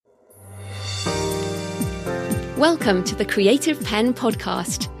Welcome to the Creative Penn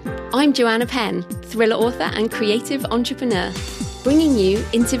podcast. I'm Joanna Penn, thriller author and creative entrepreneur, bringing you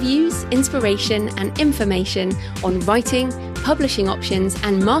interviews, inspiration and information on writing, publishing options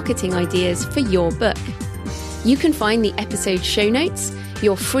and marketing ideas for your book. You can find the episode show notes,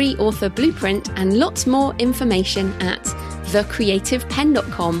 your free author blueprint and lots more information at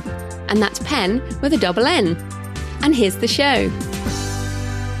thecreativepenn.com, and that's pen with a double N. And here's the show.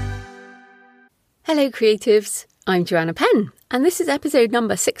 Hello creatives, I'm Joanna Penn, and this is episode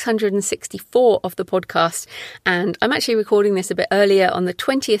number 664 of the podcast, and I'm actually recording this a bit earlier on the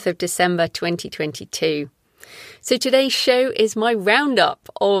 20th of December 2022. So today's show is my roundup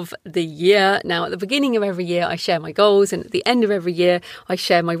of the year. Now, at the beginning of every year, I share my goals, and at the end of every year, I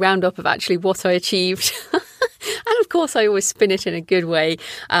share my roundup of actually what I achieved. And of course, I always spin it in a good way.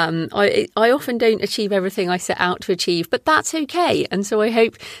 I often don't achieve everything I set out to achieve, but that's okay. And so I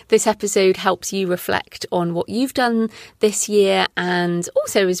hope this episode helps you reflect on what you've done this year. And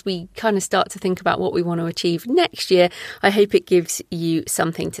also, as we kind of start to think about what we want to achieve next year, I hope it gives you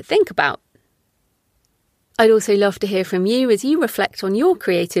something to think about. I'd also love to hear from you as you reflect on your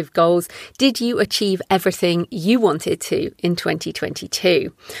creative goals. Did you achieve everything you wanted to in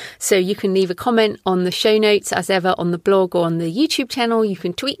 2022? So you can leave a comment on the show notes as ever on the blog or on the YouTube channel. You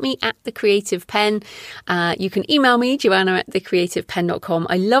can tweet me at The Creative Penn. You can email me, Joanna at thecreativepenn.com.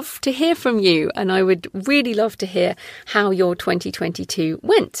 I love to hear from you, and I would really love to hear how your 2022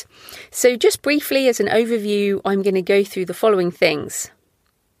 went. So just briefly as an overview, I'm going to go through the following things.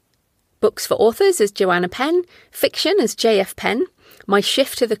 Books for authors as Joanna Penn, fiction as JF Penn, my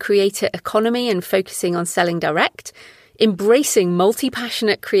shift to the creator economy and focusing on selling direct, embracing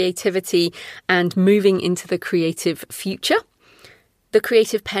multi-passionate creativity and moving into the creative future, the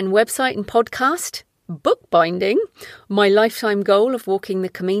Creative Penn website and podcast, bookbinding, my lifetime goal of walking the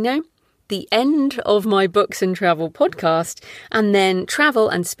Camino, the end of my books and travel podcast, and then travel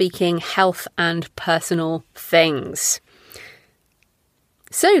and speaking, health and personal things.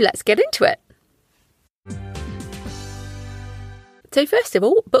 So let's get into it. So first of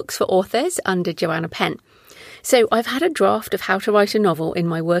all, books for authors under Joanna Penn. So I've had a draft of how to write a novel in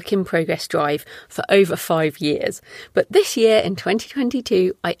my work in progress drive for over 5 years. But this year in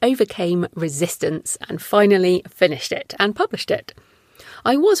 2022, I overcame resistance and finally finished it and published it.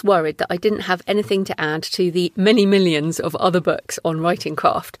 I was worried that I didn't have anything to add to the many millions of other books on writing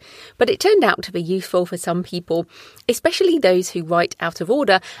craft, but it turned out to be useful for some people, especially those who write out of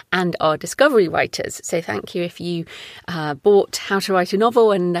order and are discovery writers. So thank you if you bought How to Write a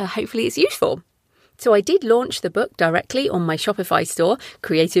Novel, and hopefully it's useful. So I did launch the book directly on my Shopify store,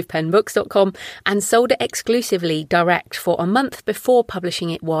 creativepenbooks.com, and sold it exclusively direct for a month before publishing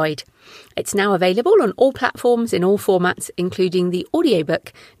it wide. It's now available on all platforms in all formats, including the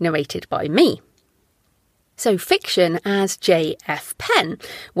audiobook narrated by me. So fiction as JF Penn,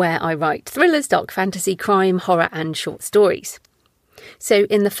 where I write thrillers, dark fantasy, crime, horror and short stories. So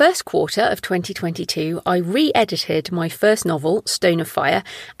in the first quarter of 2022, I re-edited my first novel, Stone of Fire,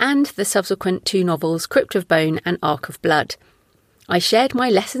 and the subsequent 2 novels, Crypt of Bone and Ark of Blood. I shared my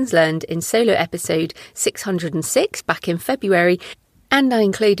lessons learned in solo episode 606 back in February, and I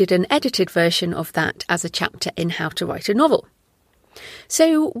included an edited version of that as a chapter in How to Write a Novel.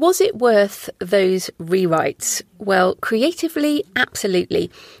 So was it worth those rewrites? Well, creatively,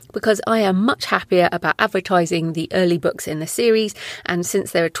 absolutely, because I am much happier about advertising the early books in the series, and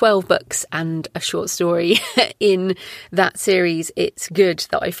since there are 12 books and a short story in that series, it's good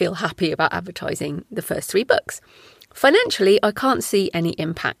that I feel happy about advertising the first 3 books. Financially, I can't see any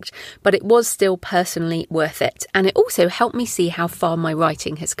impact, but it was still personally worth it. And it also helped me see how far my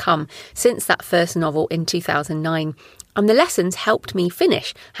writing has come since that first novel in 2009. And the lessons helped me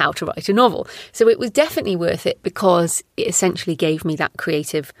finish How to Write a Novel. So it was definitely worth it because it essentially gave me that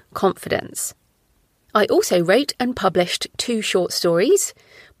creative confidence. I also wrote and published 2 short stories,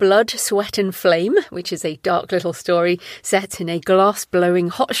 Blood, Sweat and Flame, which is a dark little story set in a glass-blowing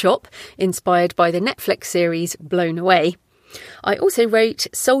hot shop inspired by the Netflix series Blown Away. I also wrote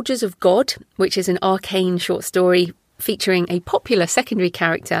Soldiers of God, which is an arcane short story featuring a popular secondary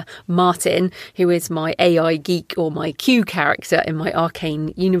character, Martin, who is my AI geek or my Q character in my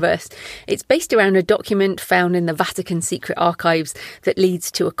arcane universe. It's based around a document found in the Vatican secret archives that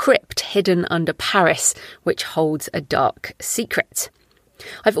leads to a crypt hidden under Paris, which holds a dark secret.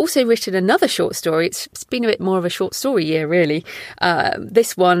 I've also written another short story. It's been a bit more of a short story year, really.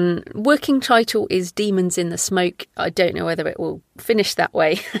 This one, working title is Demons in the Smoke. I don't know whether it will finish that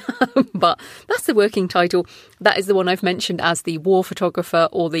way, but that's the working title. That is the one I've mentioned as the war photographer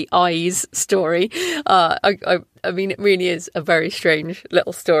or the eyes story. I mean, it really is a very strange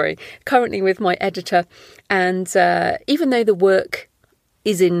little story. Currently with my editor, and even though the work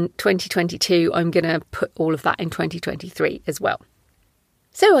is in 2022, I'm going to put all of that in 2023 as well.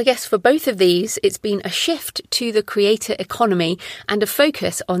 So I guess for both of these, it's been a shift to the creator economy and a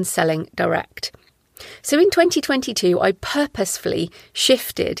focus on selling direct. So in 2022, I purposefully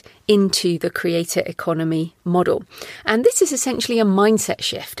shifted into the creator economy model. And this is essentially a mindset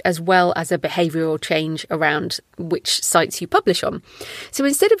shift as well as a behavioural change around which sites you publish on. So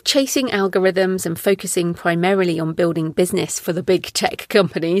instead of chasing algorithms and focusing primarily on building business for the big tech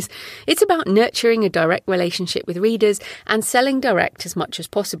companies, it's about nurturing a direct relationship with readers and selling direct as much as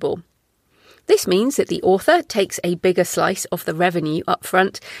possible. This means that the author takes a bigger slice of the revenue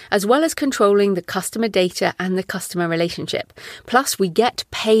upfront, as well as controlling the customer data and the customer relationship. Plus, we get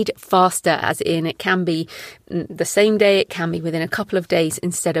paid faster, as in it can be the same day, it can be within a couple of days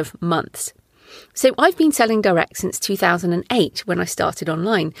instead of months. So I've been selling direct since 2008 when I started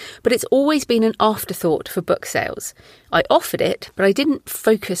online, but it's always been an afterthought for book sales. I offered it, but I didn't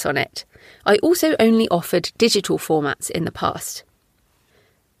focus on it. I also only offered digital formats in the past.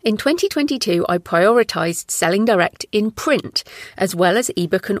 In 2022, I prioritised selling direct in print, as well as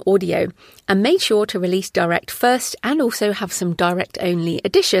ebook and audio, and made sure to release direct first and also have some direct-only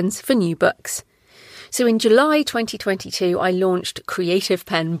editions for new books. So in July 2022, I launched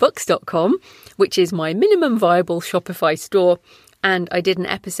CreativePenBooks.com, which is my minimum viable Shopify store. And I did an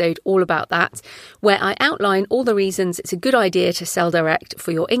episode all about that, where I outline all the reasons it's a good idea to sell direct for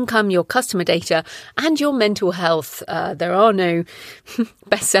your income, your customer data, and your mental health. There are no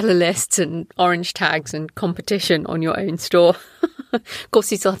bestseller lists and orange tags and competition on your own store. Of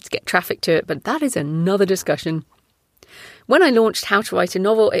course, you still have to get traffic to it, but that is another discussion. When I launched How to Write a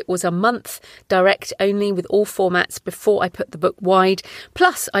Novel, it was a month direct only with all formats before I put the book wide.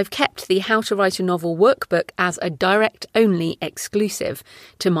 Plus, I've kept the How to Write a Novel workbook as a direct only exclusive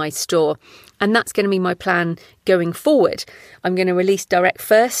to my store. And that's going to be my plan going forward. I'm going to release direct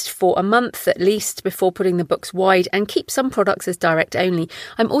first for a month at least before putting the books wide and keep some products as direct only.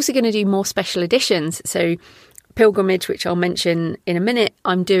 I'm also going to do more special editions. So Pilgrimage, which I'll mention in a minute,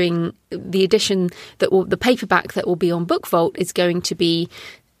 I'm doing the edition the paperback that will be on Book Vault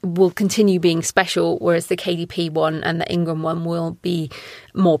will continue being special, whereas the KDP one and the Ingram one will be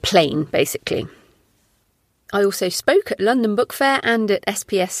more plain, basically. I also spoke at London Book Fair and at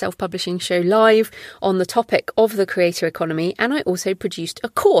SPS Self-Publishing Show Live on the topic of the creator economy, and I also produced a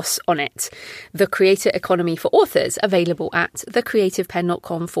course on it, The Creator Economy for Authors, available at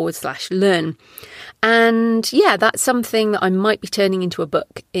thecreativepen.com/learn. And yeah, that's something that I might be turning into a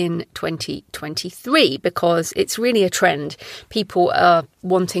book in 2023 because it's really a trend. People are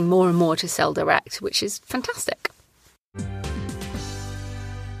wanting more and more to sell direct, which is fantastic.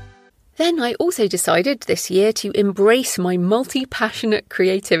 Then I also decided this year to embrace my multi-passionate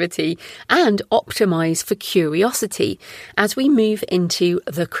creativity and optimise for curiosity as we move into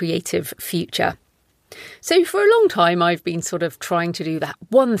the creative future. So for a long time, I've been sort of trying to do that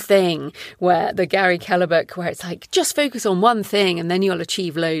one thing where the Gary Keller book, where it's like, just focus on one thing and then you'll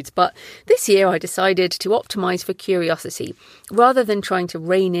achieve loads. But this year I decided to optimise for curiosity rather than trying to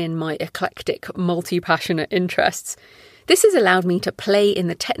rein in my eclectic, multi-passionate interests. This has allowed me to play in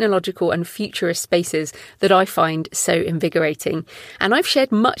the technological and futurist spaces that I find so invigorating. And I've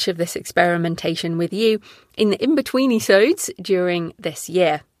shared much of this experimentation with you in the in-between-episodes during this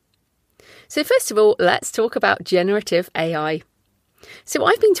year. So first of all, let's talk about generative AI. So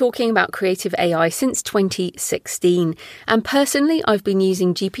I've been talking about creative AI since 2016, and personally I've been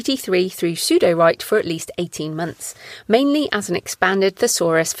using GPT-3 through Sudowrite for at least 18 months, mainly as an expanded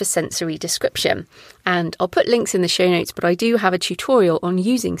thesaurus for sensory description. And I'll put links in the show notes, but I do have a tutorial on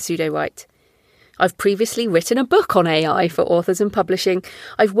using Sudowrite. I've previously written a book on AI for authors and publishing.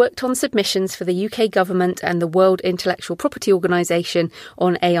 I've worked on submissions for the UK government and the World Intellectual Property Organisation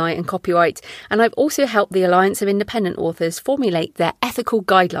on AI and copyright. And I've also helped the Alliance of Independent Authors formulate their ethical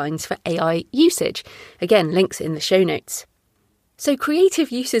guidelines for AI usage. Again, links in the show notes. So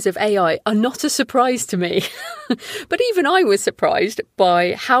creative uses of AI are not a surprise to me, but even I was surprised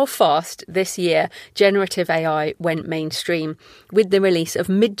by how fast this year generative AI went mainstream with the release of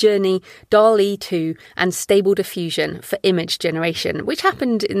Midjourney, DALL-E 2 and Stable Diffusion for image generation, which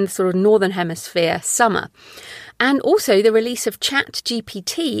happened in the sort of Northern Hemisphere summer. And also the release of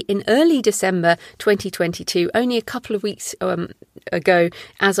ChatGPT in early December 2022, only a couple of weeks ago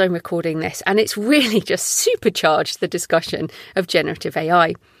as I'm recording this, and it's really just supercharged the discussion of generative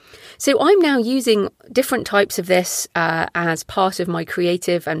AI. So I'm now using different types of this as part of my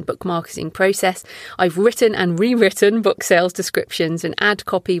creative and book marketing process. I've written and rewritten book sales descriptions and ad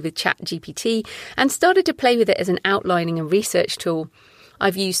copy with ChatGPT and started to play with it as an outlining and research tool.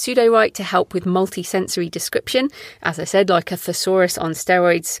 I've used Sudowrite to help with multi-sensory description, as I said, like a thesaurus on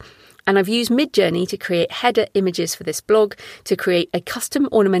steroids. And I've used Midjourney to create header images for this blog, to create a custom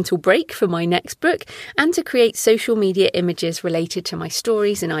ornamental break for my next book, and to create social media images related to my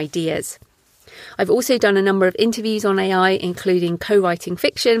stories and ideas. I've also done a number of interviews on AI, including co-writing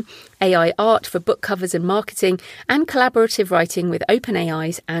fiction, AI art for book covers and marketing, and collaborative writing with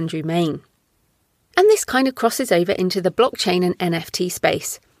OpenAI's Andrew Main. And this kind of crosses over into the blockchain and NFT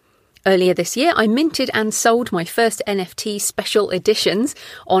space. Earlier this year, I minted and sold my first NFT special editions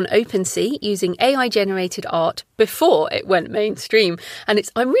on OpenSea using AI-generated art before it went mainstream. And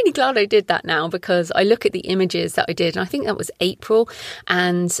I'm really glad I did that now, because I look at the images that I did, and I think that was April,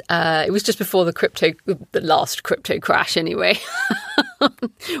 and it was just before the last crypto crash anyway,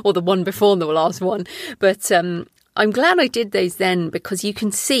 or the one before the last one. But I'm glad I did those then, because you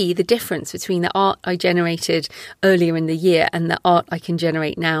can see the difference between the art I generated earlier in the year and the art I can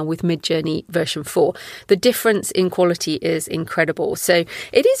generate now with Midjourney version 4. The difference in quality is incredible. So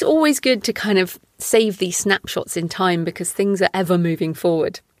it is always good to kind of save these snapshots in time, because things are ever moving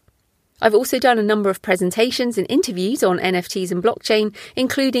forward. I've also done a number of presentations and interviews on NFTs and blockchain,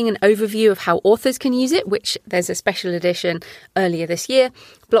 including an overview of how authors can use it, which there's a special edition earlier this year,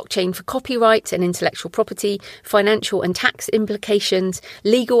 blockchain for copyright and intellectual property, financial and tax implications,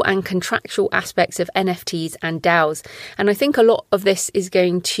 legal and contractual aspects of NFTs and DAOs. And I think a lot of this is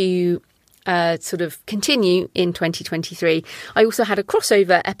going to sort of continue in 2023. I also had a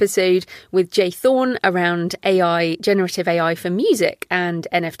crossover episode with Jay Thorne around AI, generative AI for music and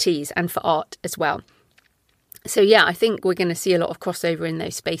NFTs and for art as well. So yeah, I think we're going to see a lot of crossover in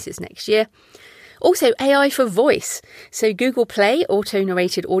those spaces next year. Also, AI for voice. So Google Play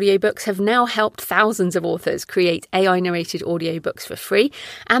auto-narrated audiobooks have now helped thousands of authors create AI-narrated audiobooks for free,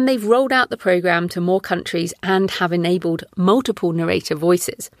 and they've rolled out the program to more countries and have enabled multiple narrator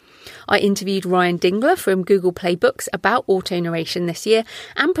voices. I interviewed Ryan Dingler from Google Play Books about auto-narration this year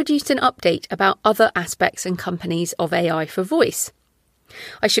and produced an update about other aspects and companies of AI for voice.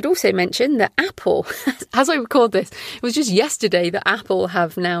 I should also mention that Apple, as I record this, it was just yesterday that Apple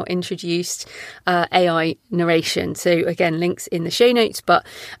have now introduced AI narration. So again, links in the show notes. But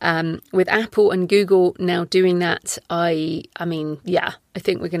with Apple and Google now doing that, I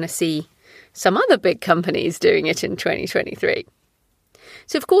think we're going to see some other big companies doing it in 2023.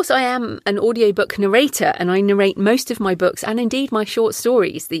 So, of course, I am an audiobook narrator, and I narrate most of my books and indeed my short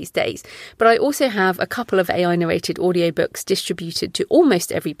stories these days. But I also have a couple of AI-narrated audiobooks distributed to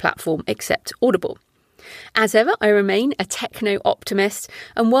almost every platform except Audible. As ever, I remain a techno-optimist,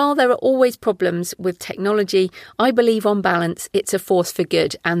 and while there are always problems with technology, I believe on balance it's a force for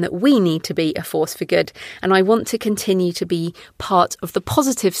good, and that we need to be a force for good. And I want to continue to be part of the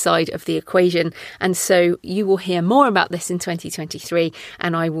positive side of the equation. And so you will hear more about this in 2023,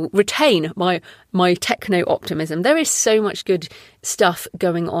 and I will retain my techno-optimism. There is so much good stuff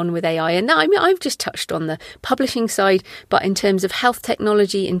going on with AI. And I've just touched on the publishing side, but in terms of health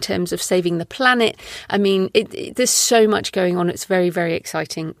technology, in terms of saving the planet, there's so much going on. It's very, very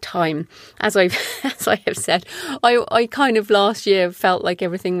exciting time. As I have said, I kind of last year felt like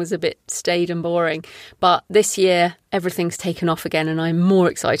everything was a bit staid and boring, but this year everything's taken off again, and I'm more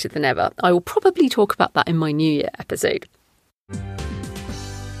excited than ever. I will probably talk about that in my New Year episode.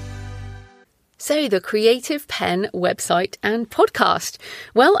 So the Creative Penn website and podcast.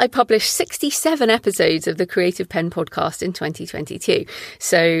 Well, I published 67 episodes of the Creative Penn podcast in 2022.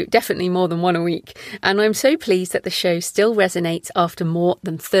 So definitely more than one a week. And I'm so pleased that the show still resonates after more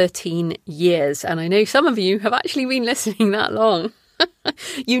than 13 years. And I know some of you have actually been listening that long.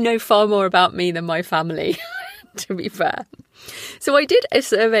 You know far more about me than my family, to be fair. So I did a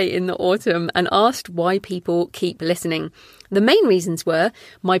survey in the autumn and asked why people keep listening. The main reasons were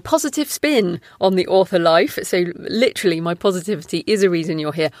my positive spin on the author life. So literally my positivity is a reason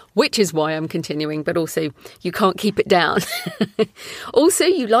you're here, which is why I'm continuing, but also you can't keep it down. Also,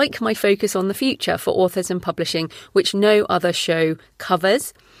 you like my focus on the future for authors and publishing, which no other show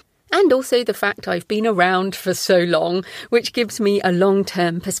covers. And also the fact I've been around for so long, which gives me a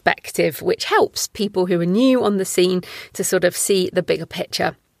long-term perspective, which helps people who are new on the scene to sort of see the bigger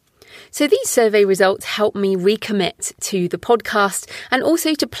picture. So these survey results help me recommit to the podcast and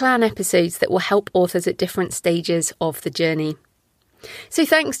also to plan episodes that will help authors at different stages of the journey. So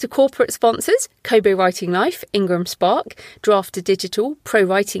thanks to corporate sponsors, Kobo Writing Life, Ingram Spark, Drafter Digital, Pro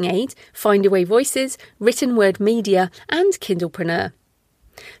Writing Aid, Findaway Voices, Written Word Media and Kindlepreneur.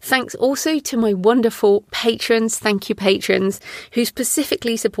 Thanks also to my wonderful patrons, thank you patrons, who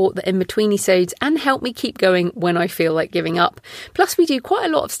specifically support the In-Between-episodes and help me keep going when I feel like giving up. Plus we do quite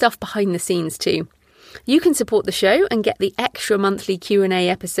a lot of stuff behind the scenes too. You can support the show and get the extra monthly Q&A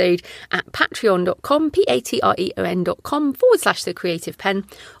episode at patreon.com, patreon.com/The Creative Pen,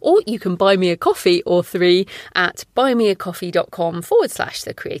 or you can buy me a coffee or 3 at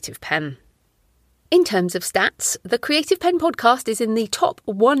buymeacoffee.com/The Creative Pen. In terms of stats, the Creative Pen podcast is in the top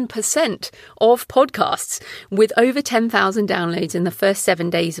 1% of podcasts, with over 10,000 downloads in the first 7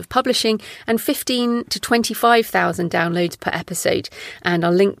 days of publishing and 15 to 25,000 downloads per episode. And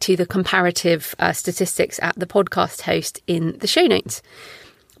I'll link to the comparative statistics at the podcast host in the show notes.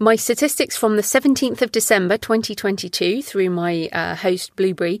 My statistics from the 17th of December 2022 through my host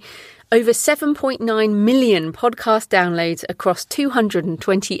Blueberry, over 7.9 million podcast downloads across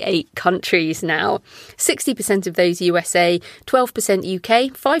 228 countries now. 60% of those USA, 12% UK,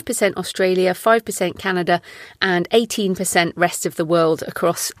 5% Australia, 5% Canada, and 18% rest of the world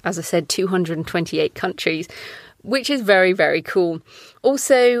across, as I said, 228 countries. Which is very, very cool.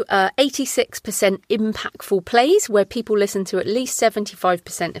 Also, 86% impactful plays, where people listen to at least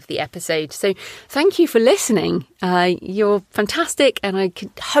 75% of the episode. So thank you for listening. You're fantastic, and I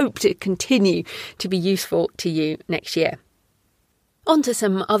hope to continue to be useful to you next year. On to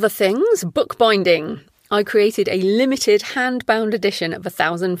some other things. Bookbinding. I created a limited hand-bound edition of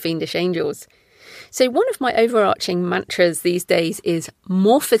 1,000 Fiendish Angels. So one of my overarching mantras these days is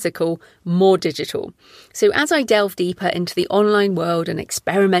more physical, more digital. So as I delve deeper into the online world and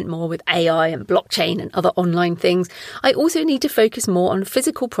experiment more with AI and blockchain and other online things, I also need to focus more on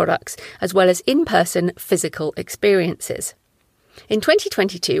physical products as well as in-person physical experiences. In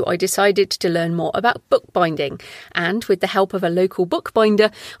 2022, I decided to learn more about bookbinding, and with the help of a local bookbinder,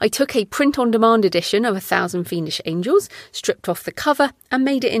 I took a print-on-demand edition of 1,000 Fiendish Angels, stripped off the cover, and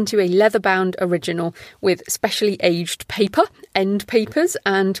made it into a leather-bound original with specially aged paper, end papers,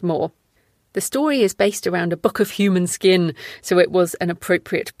 and more. The story is based around a book of human skin, so it was an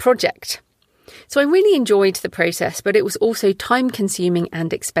appropriate project. So I really enjoyed the process, but it was also time-consuming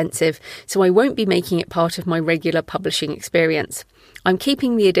and expensive, so I won't be making it part of my regular publishing experience. I'm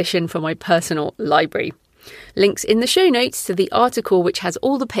keeping the edition for my personal library. Links in the show notes to the article which has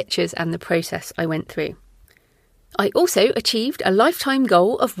all the pictures and the process I went through. I also achieved a lifetime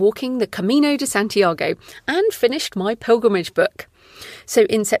goal of walking the Camino de Santiago and finished my pilgrimage book. So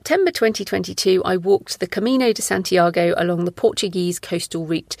in September 2022, I walked the Camino de Santiago along the Portuguese coastal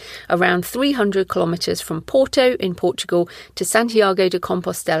route, around 300 kilometres from Porto in Portugal to Santiago de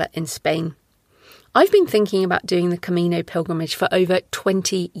Compostela in Spain. I've been thinking about doing the Camino pilgrimage for over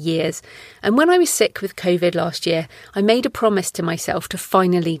 20 years, and when I was sick with COVID last year, I made a promise to myself to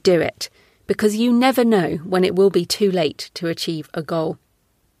finally do it, because you never know when it will be too late to achieve a goal.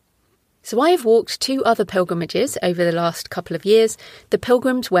 So I have walked 2 other pilgrimages over the last couple of years, the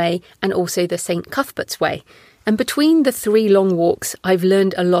Pilgrim's Way and also the St. Cuthbert's Way. And between the 3 long walks, I've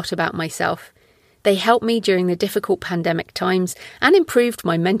learned a lot about myself. They helped me during the difficult pandemic times and improved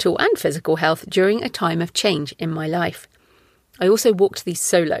my mental and physical health during a time of change in my life. I also walked these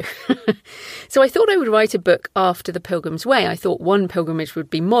solo. So I thought I would write a book after the Pilgrim's Way. I thought one pilgrimage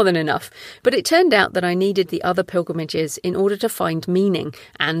would be more than enough, but it turned out that I needed the other pilgrimages in order to find meaning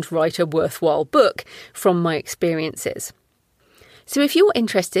and write a worthwhile book from my experiences. So if you're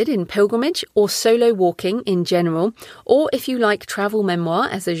interested in pilgrimage or solo walking in general, or if you like travel memoir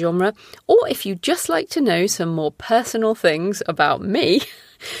as a genre, or if you just like to know some more personal things about me,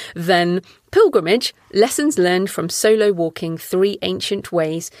 then Pilgrimage, Lessons Learned from Solo Walking 3 Ancient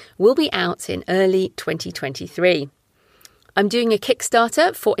Ways will be out in early 2023. I'm doing a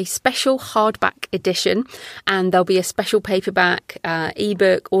Kickstarter for a special hardback edition, and there'll be a special paperback,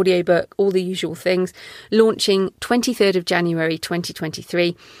 ebook, audiobook, all the usual things, launching 23rd of January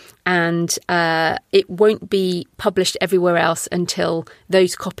 2023. And it won't be published everywhere else until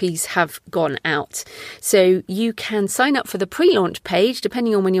those copies have gone out. So you can sign up for the pre-launch page,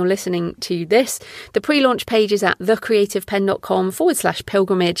 depending on when you're listening to this. The pre-launch page is at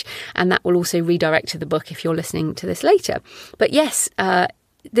thecreativepen.com/pilgrimage, and that will also redirect to the book if you're listening to this later. But yes,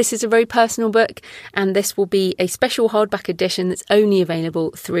 this is a very personal book, and this will be a special hardback edition that's only available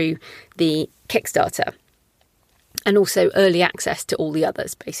through the Kickstarter. And also early access to all the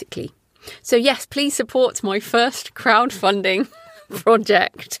others, basically. So yes, please support my first crowdfunding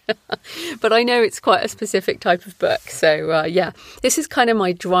project. But I know it's quite a specific type of book. So this is kind of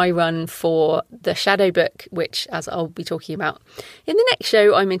my dry run for the shadow book, which, as I'll be talking about in the next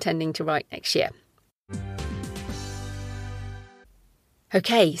show, I'm intending to write next year.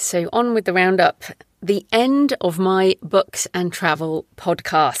 Okay, so on with the roundup. The end of my books and travel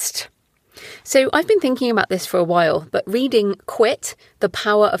podcast. So I've been thinking about this for a while, but reading Quit, The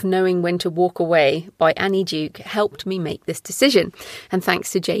Power of Knowing When to Walk Away by Annie Duke helped me make this decision. And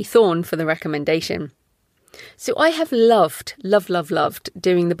thanks to Jay Thorne for the recommendation. So I have loved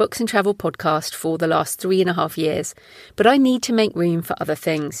doing the Books and Travel podcast for the last 3.5 years, but I need to make room for other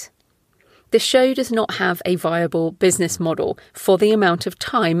things. The show does not have a viable business model for the amount of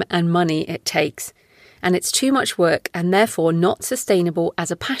time and money it takes, and it's too much work and therefore not sustainable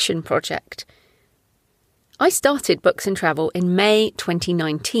as a passion project. I started Books and Travel in May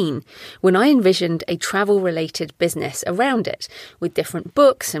 2019 when I envisioned a travel-related business around it, with different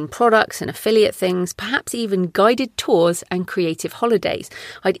books and products and affiliate things, perhaps even guided tours and creative holidays.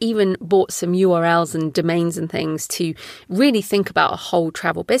 I'd even bought some URLs and domains and things to really think about a whole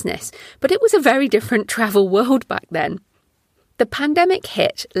travel business. But it was a very different travel world back then. The pandemic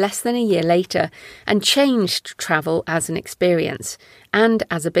hit less than a year later and changed travel as an experience and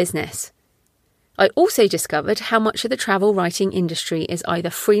as a business. I also discovered how much of the travel writing industry is either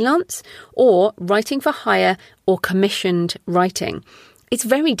freelance or writing for hire or commissioned writing. It's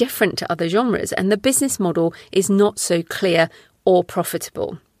very different to other genres, and the business model is not so clear or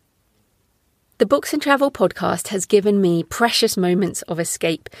profitable. The Books and Travel podcast has given me precious moments of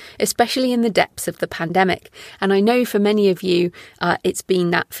escape, especially in the depths of the pandemic. And I know for many of you, it's been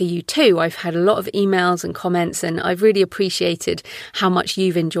that for you too. I've had a lot of emails and comments, and I've really appreciated how much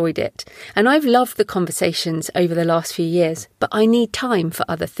you've enjoyed it. And I've loved the conversations over the last few years, but I need time for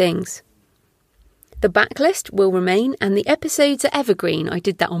other things. The backlist will remain and the episodes are evergreen. I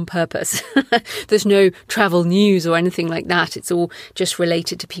did that on purpose. There's no travel news or anything like that. It's all just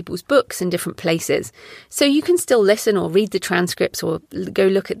related to people's books and different places. So you can still listen or read the transcripts or go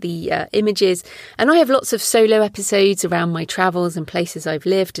look at the images. And I have lots of solo episodes around my travels and places I've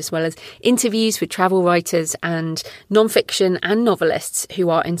lived, as well as interviews with travel writers and non-fiction and novelists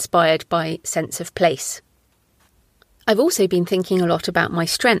who are inspired by sense of place. I've also been thinking a lot about my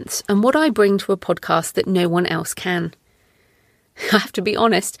strengths and what I bring to a podcast that no one else can. I have to be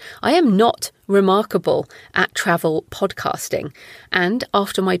honest, I am not remarkable at travel podcasting. And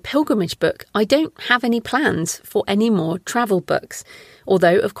after my pilgrimage book, I don't have any plans for any more travel books.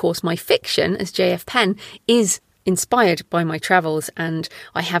 Although, of course, my fiction as JF Penn is inspired by my travels, and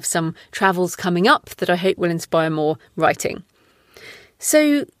I have some travels coming up that I hope will inspire more writing.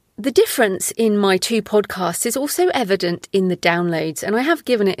 So the difference in my two podcasts is also evident in the downloads, and I have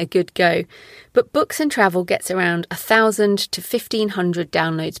given it a good go. But Books and Travel gets around 1,000 to 1,500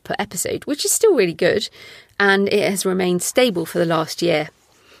 downloads per episode, which is still really good, and it has remained stable for the last year.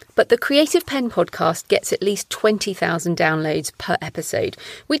 But the Creative Penn podcast gets at least 20,000 downloads per episode,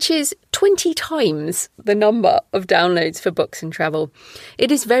 which is 20 times the number of downloads for Books and Travel.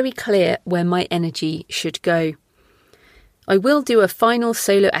 It is very clear where my energy should go. I will do a final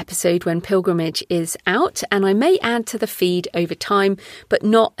solo episode when Pilgrimage is out, and I may add to the feed over time, but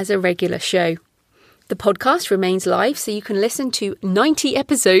not as a regular show. The podcast remains live, so you can listen to 90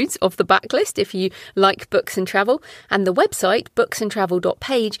 episodes of the backlist if you like Books and Travel, and the website,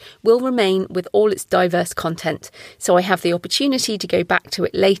 booksandtravel.page, will remain with all its diverse content, so I have the opportunity to go back to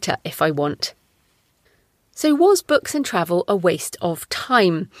it later if I want. So was Books and Travel a waste of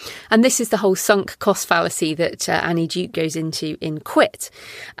time? And this is the whole sunk cost fallacy that Annie Duke goes into in Quit.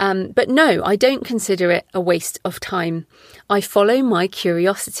 But no, I don't consider it a waste of time. I follow my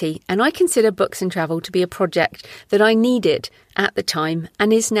curiosity, and I consider Books and Travel to be a project that I needed at the time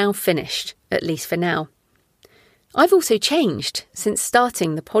and is now finished, at least for now. I've also changed since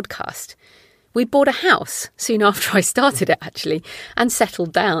starting the podcast. We bought a house soon after I started it, actually, and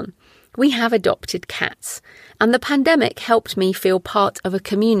settled down. We have adopted cats, and the pandemic helped me feel part of a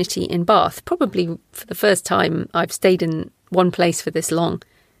community in Bath, probably for the first time I've stayed in one place for this long.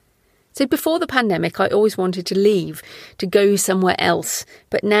 So before the pandemic, I always wanted to leave, to go somewhere else,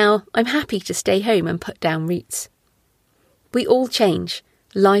 but now I'm happy to stay home and put down roots. We all change.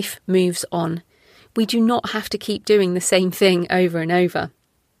 Life moves on. We do not have to keep doing the same thing over and over.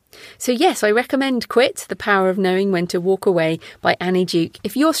 So yes, I recommend Quit, The Power of Knowing When to Walk Away by Annie Duke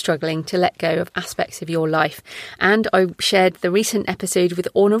if you're struggling to let go of aspects of your life. And I shared the recent episode with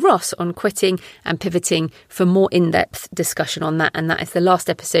Orna Ross on quitting and pivoting for more in-depth discussion on that. And that is the last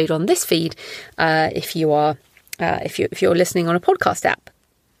episode on this feed if you're listening on a podcast app.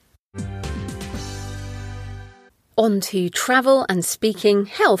 on to travel and speaking,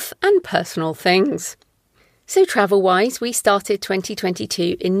 health and personal things. So travel-wise, we started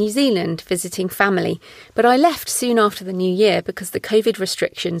 2022 in New Zealand visiting family, but I left soon after the new year because the COVID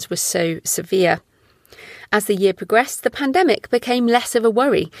restrictions were so severe. As the year progressed, the pandemic became less of a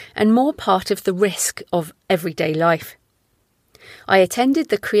worry and more part of the risk of everyday life. I attended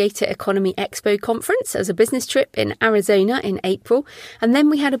the Creator Economy Expo conference as a business trip in Arizona in April, and then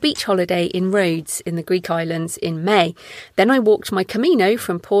we had a beach holiday in Rhodes in the Greek islands in May. Then I walked my Camino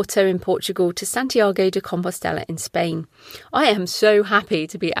from Porto in Portugal to Santiago de Compostela in Spain. I am so happy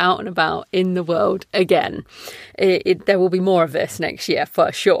to be out and about in the world again. There will be more of this next year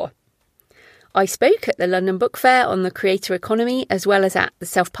for sure. I spoke at the London Book Fair on the Creator Economy, as well as at the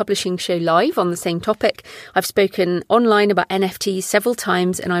Self-Publishing Show Live on the same topic. I've spoken online about NFTs several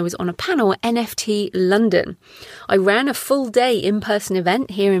times, and I was on a panel at NFT London. I ran a full-day in-person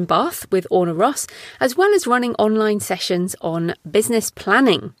event here in Bath with Orna Ross, as well as running online sessions on business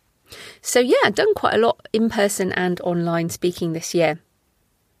planning. So yeah, I've done quite a lot in-person and online speaking this year.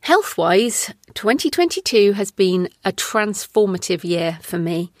 Health-wise, 2022 has been a transformative year for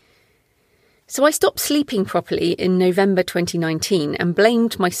me. So I stopped sleeping properly in November 2019 and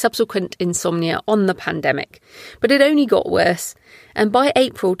blamed my subsequent insomnia on the pandemic. But it only got worse. And by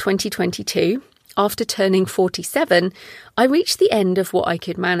April 2022, after turning 47, I reached the end of what I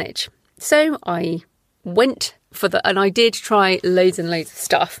could manage. So I went and I did try loads and loads of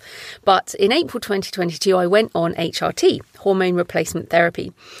stuff. But in April 2022, I went on HRT, hormone replacement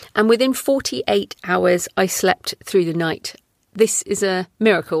therapy. And within 48 hours, I slept through the night. This is a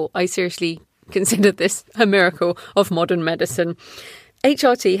miracle. I seriously consider this a miracle of modern medicine.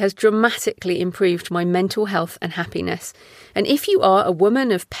 HRT has dramatically improved my mental health and happiness. And if you are a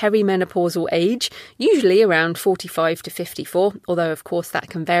woman of perimenopausal age, usually around 45 to 54, although of course that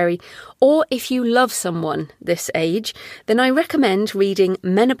can vary, or if you love someone this age, then I recommend reading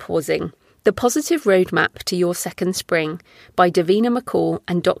Menopausing, The Positive Roadmap to Your Second Spring by Davina McCall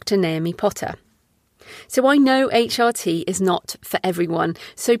and Dr. Naomi Potter. So I know HRT is not for everyone,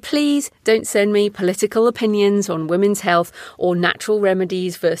 so please don't send me political opinions on women's health or natural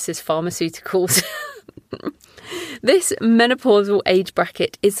remedies versus pharmaceuticals. This menopausal age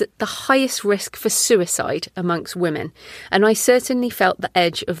bracket is at the highest risk for suicide amongst women, and I certainly felt the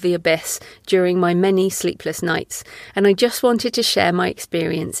edge of the abyss during my many sleepless nights, and I just wanted to share my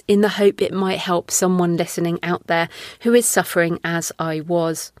experience in the hope it might help someone listening out there who is suffering as I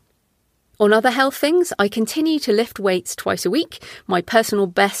was. On other health things, I continue to lift weights twice a week. My personal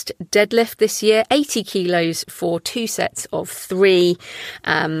best deadlift this year, 80 kilos for 2 sets of 3.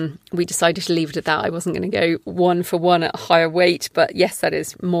 We decided to leave it at that. I wasn't going to go 1 for 1 at a higher weight, but yes, that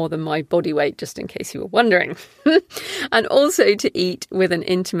is more than my body weight, just in case you were wondering. And also to eat with an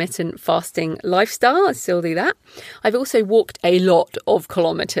intermittent fasting lifestyle. I still do that. I've also walked a lot of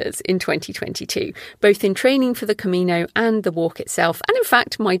kilometres in 2022, both in training for the Camino and the walk itself. And in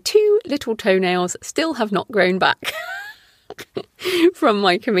fact, my 2 little toenails still have not grown back from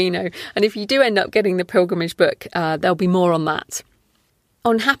my Camino. And if you do end up getting the pilgrimage book, there'll be more on that.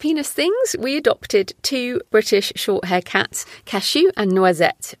 On happiness things, we adopted 2 British short-hair cats, Cashew and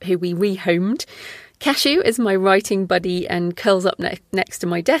Noisette, who we rehomed. Cashew is my writing buddy and curls up next to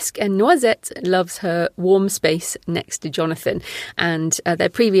my desk, and Noisette loves her warm space next to Jonathan. And their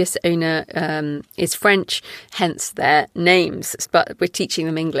previous owner is French, hence their names, but we're teaching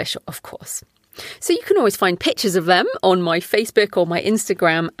them English, of course. So you can always find pictures of them on my Facebook or my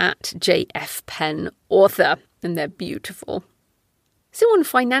Instagram at JFPennAuthor, and they're beautiful. So on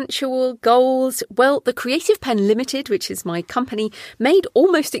financial goals, well, the Creative Pen Limited, which is my company, made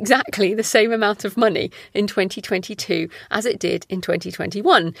almost exactly the same amount of money in 2022 as it did in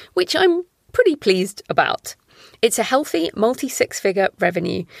 2021, which I'm pretty pleased about. It's a healthy multi-6-figure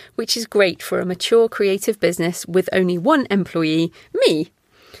revenue, which is great for a mature creative business with only 1 employee, me.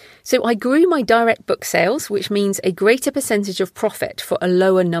 So I grew my direct book sales, which means a greater percentage of profit for a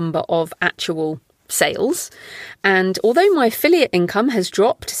lower number of actual sales. And although my affiliate income has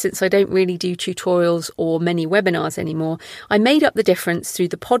dropped since I don't really do tutorials or many webinars anymore, I made up the difference through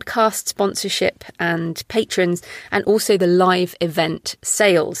the podcast sponsorship and patrons, and also the live event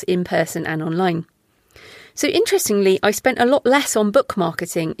sales in person and online. So interestingly, I spent a lot less on book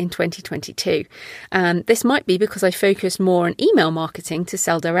marketing in 2022. This might be because I focused more on email marketing to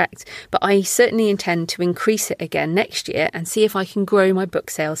sell direct, but I certainly intend to increase it again next year and see if I can grow my book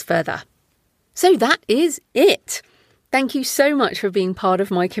sales further. So that is it. Thank you so much for being part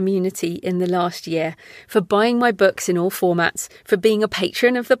of my community in the last year, for buying my books in all formats, for being a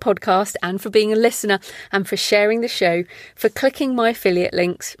patron of the podcast and for being a listener, and for sharing the show, for clicking my affiliate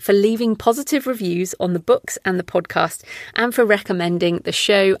links, for leaving positive reviews on the books and the podcast, and for recommending the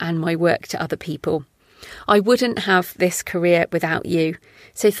show and my work to other people. I wouldn't have this career without you.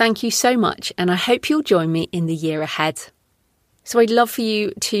 So thank you so much, and I hope you'll join me in the year ahead. So I'd love for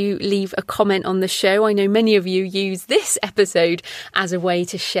you to leave a comment on the show. I know many of you use this episode as a way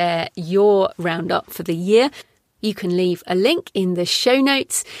to share your roundup for the year. You can leave a link in the show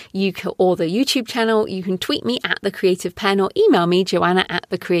notes, or the YouTube channel. You can tweet me at The Creative Pen or email me,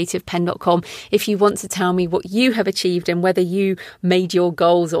 joanna@thecreativepen.com, if you want to tell me what you have achieved and whether you made your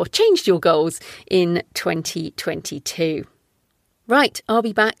goals or changed your goals in 2022. Right, I'll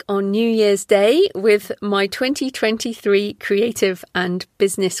be back on New Year's Day with my 2023 creative and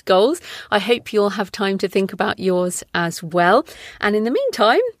business goals. I hope you'll have time to think about yours as well. And in the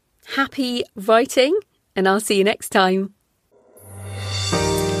meantime, happy writing, and I'll see you next time.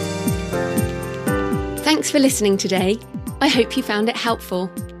 Thanks for listening today. I hope you found it helpful.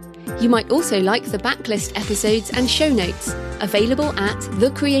 You might also like the backlist episodes and show notes, available at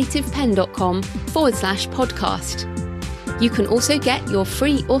thecreativepen.com/podcast. You can also get your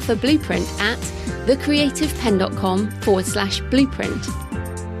free author blueprint at thecreativepen.com/blueprint.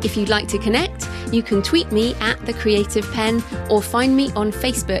 If you'd like to connect, you can tweet me at The Creative Pen or find me on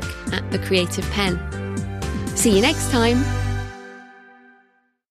Facebook at The Creative Pen. See you next time.